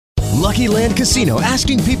Lucky Land Casino,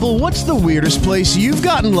 asking people, what's the weirdest place you've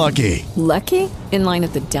gotten lucky? Lucky? In line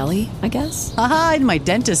at the deli, I guess? Aha, in my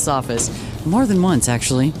dentist's office. More than once,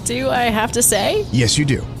 actually. Do I have to say? Yes, you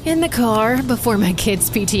do. In the car before my kids'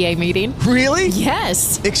 PTA meeting. Really?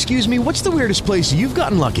 Yes. Excuse me, what's the weirdest place you've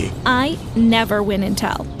gotten lucky? I never win and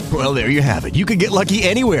tell. Well, there you have it. You can get lucky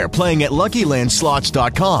anywhere, playing at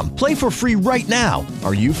LuckyLandSlots.com. Play for free right now.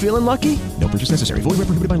 Are you feeling lucky? No purchase necessary. Void where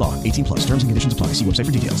prohibited by law. 18 plus. Terms and conditions apply. See website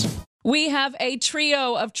for details. We have a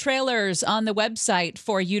trio of trailers on the website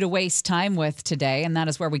for you to waste time with today, and that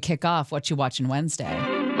is where we kick off What You Watching Wednesday.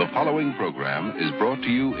 The following program is brought to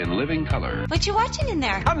you in living color. What you watching in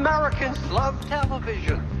there? Americans love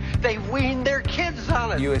television. They wean their kids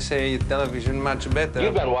on it. USA television much better.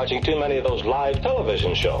 You've been watching too many of those live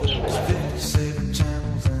television shows.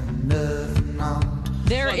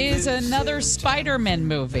 There is another Spider-Man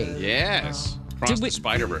movie. Yes. Across the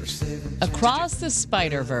Spider-Verse. Across the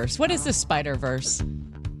Spider-Verse. What is the Spider-Verse?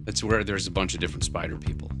 That's where there's a bunch of different spider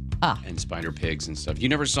people. And spider pigs and stuff. You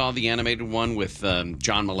never saw the animated one with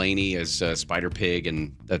John Mulaney as Spider Pig,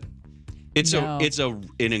 and that it's an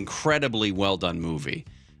incredibly well done movie.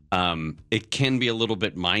 It can be a little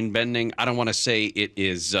bit mind bending. I don't want to say it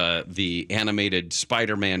is the animated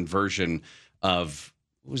Spider-Man version of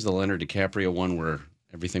what was the Leonardo DiCaprio one where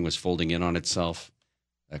everything was folding in on itself.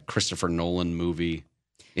 A Christopher Nolan movie,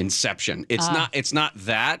 Inception. It's not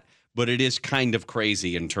that, but it is kind of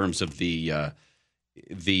crazy in terms of the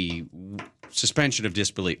suspension of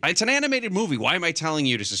disbelief. It's an animated movie. Why am I telling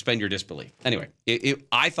you to suspend your disbelief? Anyway,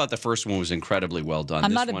 I thought the first one was incredibly well done.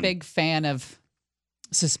 I'm not a big fan of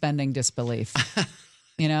suspending disbelief.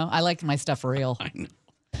 I like my stuff real. I know.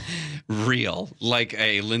 Real, like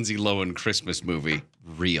a Lindsay Lohan Christmas movie.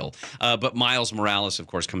 Real. But Miles Morales, of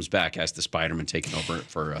course, comes back as the Spider-Man taking over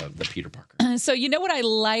for the Peter Parker. So you know what I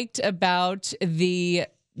liked about the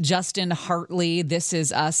Justin Hartley This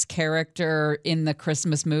Is Us character in the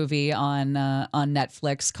Christmas movie on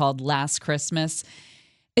Netflix called Last Christmas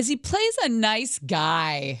is he plays a nice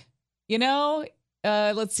guy.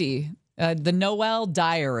 Let's see. The Noel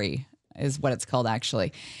Diary is what it's called,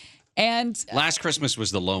 actually. And Last Christmas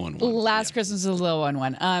was the Lohan one. Last Christmas was the Lohan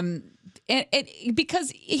one.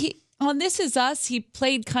 Because on This Is Us, he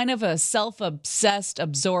played kind of a self-obsessed,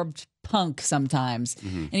 absorbed punk sometimes.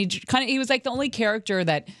 Mm-hmm. And he was like the only character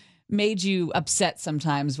that made you upset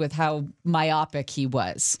sometimes with how myopic he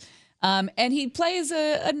was. And he plays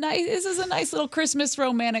this is a nice little Christmas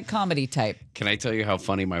romantic comedy type. Can I tell you how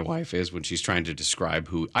funny my wife is when she's trying to describe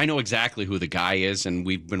I know exactly who the guy is, and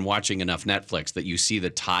we've been watching enough Netflix that you see the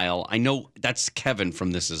tile. I know that's Kevin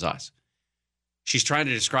from This Is Us. She's trying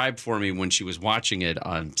to describe for me when she was watching it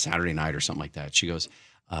on Saturday night or something like that. She goes,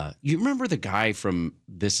 you remember the guy from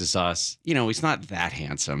This Is Us? He's not that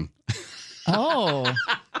handsome. Oh.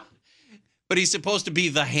 But he's supposed to be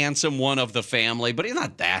the handsome one of the family, but he's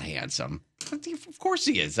not that handsome. Of course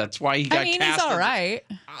he is. That's why he got cast. He's all right.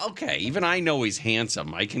 Okay, even I know he's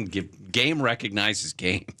handsome. I can game recognizes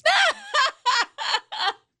game.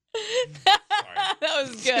 That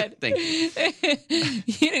was good. Thank you.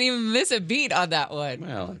 You didn't even miss a beat on that one.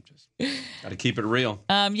 Well, I've just got to keep it real.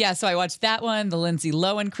 So I watched that one, the Lindsay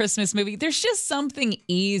Lohan Christmas movie. There's just something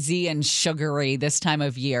easy and sugary this time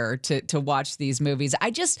of year to watch these movies.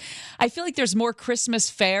 I feel like there's more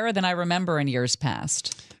Christmas fare than I remember in years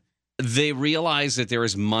past. They realize that there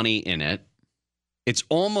is money in it. It's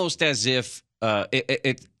almost as if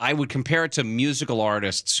I would compare it to musical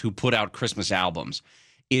artists who put out Christmas albums.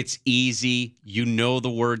 It's easy. You know the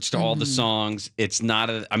words to all the songs. It's not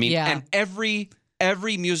and every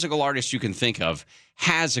musical artist you can think of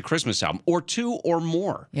has a Christmas album or two or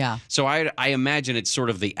more. Yeah. So I imagine it's sort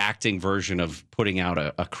of the acting version of putting out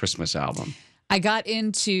a Christmas album. I got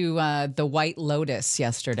into The White Lotus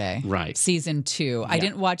yesterday. Right. Season 2. Yeah. I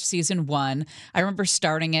didn't watch season 1. I remember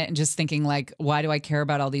starting it and just thinking, why do I care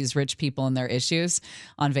about all these rich people and their issues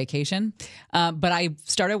on vacation? But I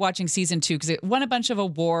started watching season 2 because it won a bunch of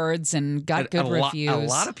awards and got good reviews. A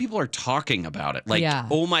lot of people are talking about it.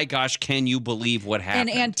 Oh my gosh, can you believe what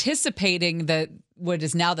happened? And anticipating what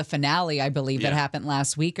is now the finale, I believe, that happened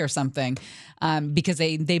last week or something, because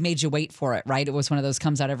they made you wait for it, right? It was one of those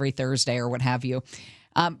comes out every Thursday or what have you.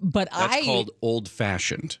 That's called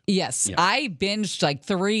old-fashioned. Yes. Yeah. I binged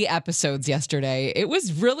 3 episodes yesterday. It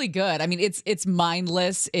was really good. I mean, it's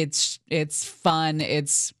mindless. It's fun.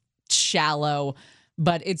 It's shallow,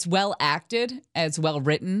 but it's well acted. It's well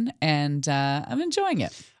written, and I'm enjoying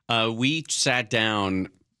it. We sat down,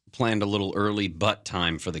 planned a little early butt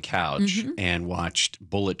time for the couch, and watched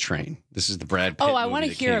Bullet Train. This is the Brad Pitt movie. I want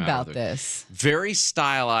to hear about this. Very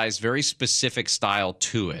stylized, very specific style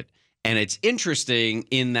to it. And it's interesting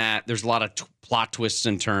in that there's a lot of plot twists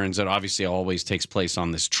and turns that obviously always takes place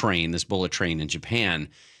on this train, this bullet train in Japan.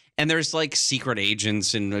 And there's like secret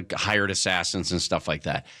agents and hired assassins and stuff like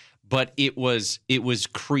that. But it was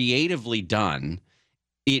creatively done.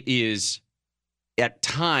 It is at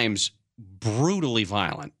times brutally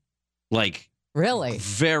violent, like really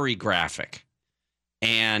very graphic,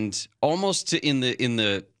 and almost in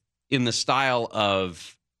the style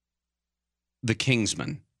of the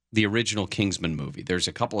Kingsman, the original Kingsman movie. There's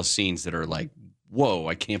a couple of scenes that are like, whoa,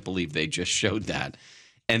 I can't believe they just showed that.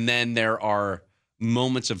 And then there are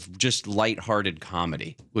moments of just lighthearted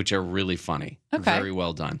comedy, which are really funny. Okay. Very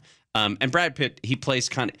well done. And Brad Pitt, he plays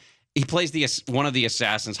one of the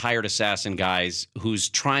assassins, hired assassin guys who's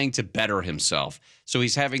trying to better himself. So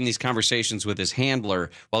he's having these conversations with his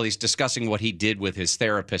handler while he's discussing what he did with his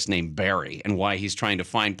therapist named Barry and why he's trying to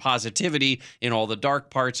find positivity in all the dark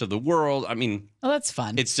parts of the world. I mean, that's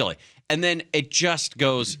fun. It's silly. And then it just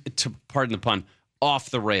goes, to pardon the pun,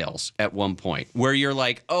 off the rails at one point where you're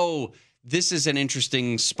like, oh, this is an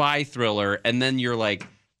interesting spy thriller. And then you're like,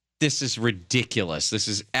 this is ridiculous. This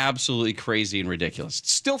is absolutely crazy and ridiculous.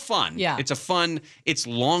 It's still fun. Yeah. It's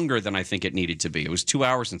longer than I think it needed to be. It was 2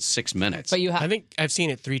 hours and 6 minutes. But I think I've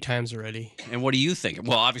seen it 3 times already. And what do you think?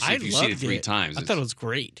 Well, obviously, if you've seen it 3 times. I thought it was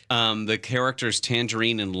great. The characters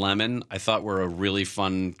Tangerine and Lemon, I thought were a really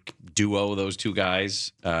fun duo, those two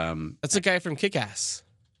guys. That's the guy from Kick-Ass.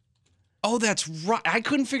 Oh, that's right. I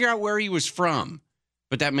couldn't figure out where he was from.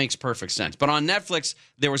 But that makes perfect sense. But on Netflix,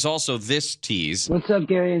 there was also this tease. What's up,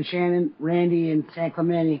 Gary and Shannon, Randy and San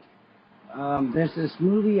Clemente? There's this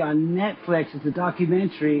movie on Netflix. It's a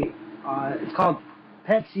documentary. It's called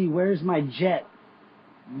Pepsi, Where's My Jet?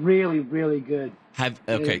 Really, really good.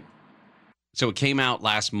 Okay. So it came out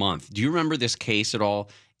last month. Do you remember this case at all?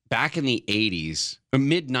 Back in the 80s, or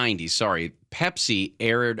mid-90s, sorry, Pepsi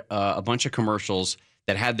aired a bunch of commercials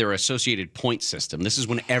that had their associated point system. This is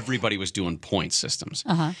when everybody was doing point systems.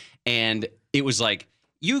 Uh-huh. And it was like,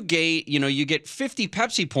 you get 50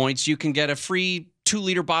 Pepsi points, you can get a free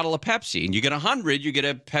 2-liter bottle of Pepsi. And you get 100, you get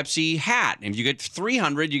a Pepsi hat. And if you get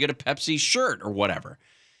 300, you get a Pepsi shirt or whatever.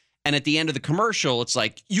 And at the end of the commercial, it's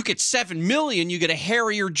like, you get 7 million, you get a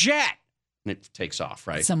Harrier jet. And it takes off,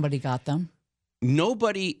 right? Somebody got them.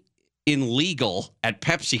 Nobody in legal at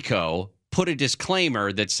PepsiCo put a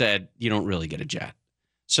disclaimer that said, you don't really get a jet.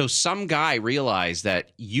 So some guy realized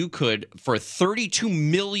that you could, for a $32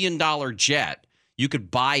 million jet, you could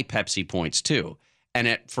buy Pepsi points too.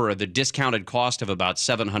 And for the discounted cost of about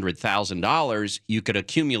 $700,000, you could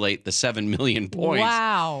accumulate the 7 million points.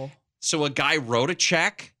 Wow. So a guy wrote a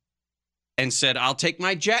check and said, I'll take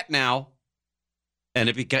my jet now. And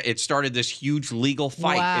it started this huge legal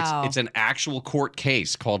fight. Wow. It's an actual court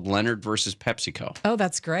case called Leonard versus PepsiCo. Oh,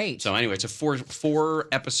 that's great. So anyway, it's a four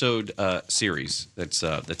episode series that's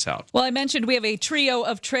out. Well, I mentioned we have a trio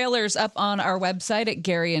of trailers up on our website at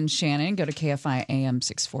Gary and Shannon. Go to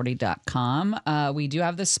KFIAM640.com. We do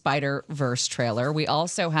have the Spider-Verse trailer. We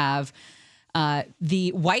also have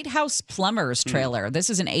the White House Plumbers trailer. This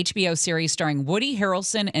is an HBO series starring Woody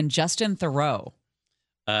Harrelson and Justin Theroux.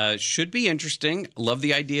 Should be interesting. Love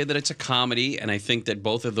the idea that it's a comedy, and I think that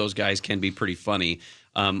both of those guys can be pretty funny.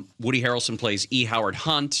 Woody Harrelson plays E. Howard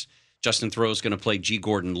Hunt. Justin Theroux is going to play G.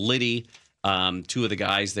 Gordon Liddy. Two of the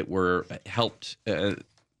guys that were helped.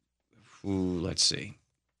 Let's see.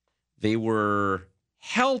 They were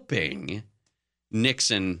helping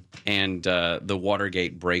Nixon and the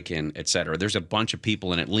Watergate break-in, et cetera. There's a bunch of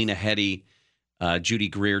people in it. Lena Headey, Judy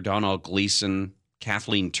Greer, Donald Gleason,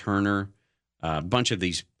 Kathleen Turner. A bunch of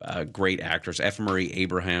these great actors. F. Murray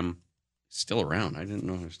Abraham, still around. I didn't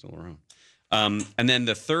know he was still around. And then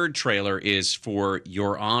the third trailer is for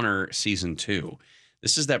Your Honor Season 2.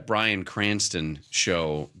 This is that Bryan Cranston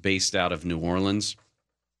show based out of New Orleans.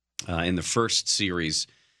 In the first season,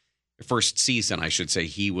 I should say,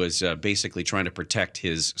 he was basically trying to protect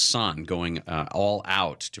his son, going all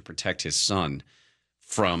out to protect his son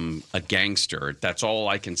from a gangster. That's all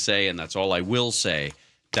I can say, and that's all I will say.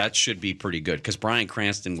 That should be pretty good because Bryan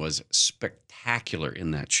Cranston was spectacular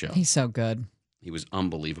in that show. He's so good. He was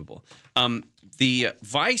unbelievable. The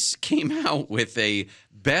Vice came out with a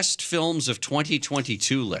best films of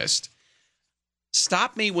 2022 list.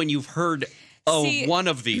 Stop me when you've heard one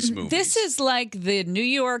of these movies. This is like the New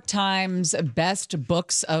York Times best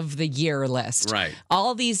books of the year list. Right.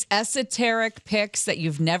 All these esoteric picks that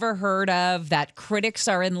you've never heard of, that critics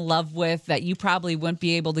are in love with, that you probably wouldn't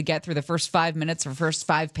be able to get through the first 5 minutes or first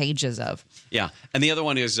 5 pages of. Yeah. And the other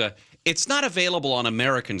one is It's not available on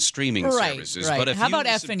American streaming services. Right. But if How about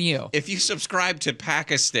F&U? If you subscribe to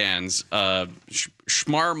Pakistan's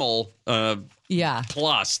Schmarmal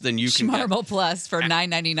Plus, then you can Schmarmal Plus for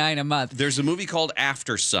 $9.99 a month. There's a movie called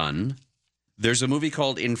After Sun. There's a movie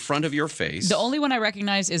called In Front of Your Face. The only one I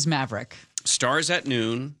recognize is Maverick. Stars at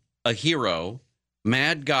Noon, A Hero,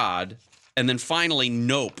 Mad God, and then finally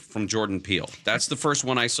Nope from Jordan Peele. That's the first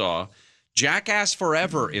one I saw. Jackass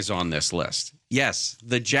Forever is on this list. Yes,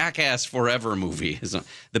 the Jackass Forever movie is on.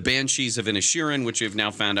 The Banshees of Inisherin, which we've now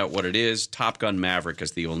found out what it is. Top Gun Maverick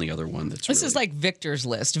is the only other one that's This is like Victor's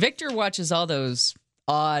list. Victor watches all those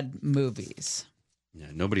odd movies. Yeah,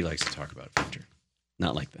 nobody likes to talk about Victor.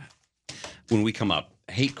 Not like that. When we come up,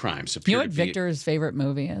 hate crimes appear You know what to be Victor's favorite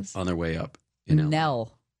movie is? on their way up.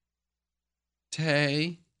 Nell.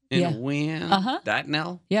 Tay and Win. That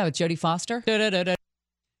Nell? Yeah, with Jodie Foster.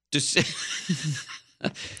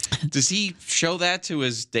 Does he show that to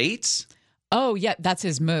his dates? Oh, yeah, that's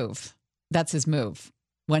his move. That's his move.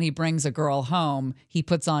 When he brings a girl home, he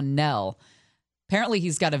puts on Nell. Apparently,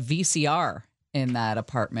 he's got a VCR in that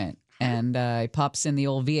apartment, and he pops in the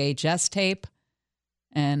old VHS tape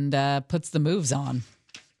and puts the moves on.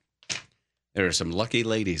 There are some lucky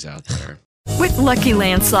ladies out there. With Lucky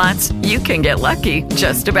Land Slots, you can get lucky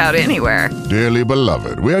just about anywhere. Dearly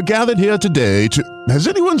beloved, we are gathered here today to... Has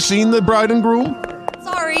anyone seen the bride and groom?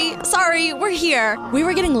 Sorry, we're here. We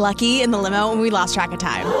were getting lucky in the limo and we lost track of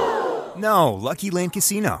time. No, Lucky Land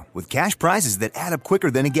Casino, with cash prizes that add up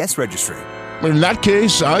quicker than a guest registry. In that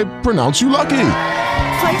case, I pronounce you lucky.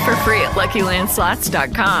 Play for free at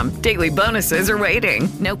LuckyLandSlots.com. Daily bonuses are waiting.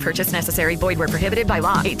 No purchase necessary. Void where prohibited by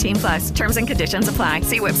law. 18+. Terms and conditions apply.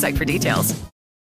 See website for details.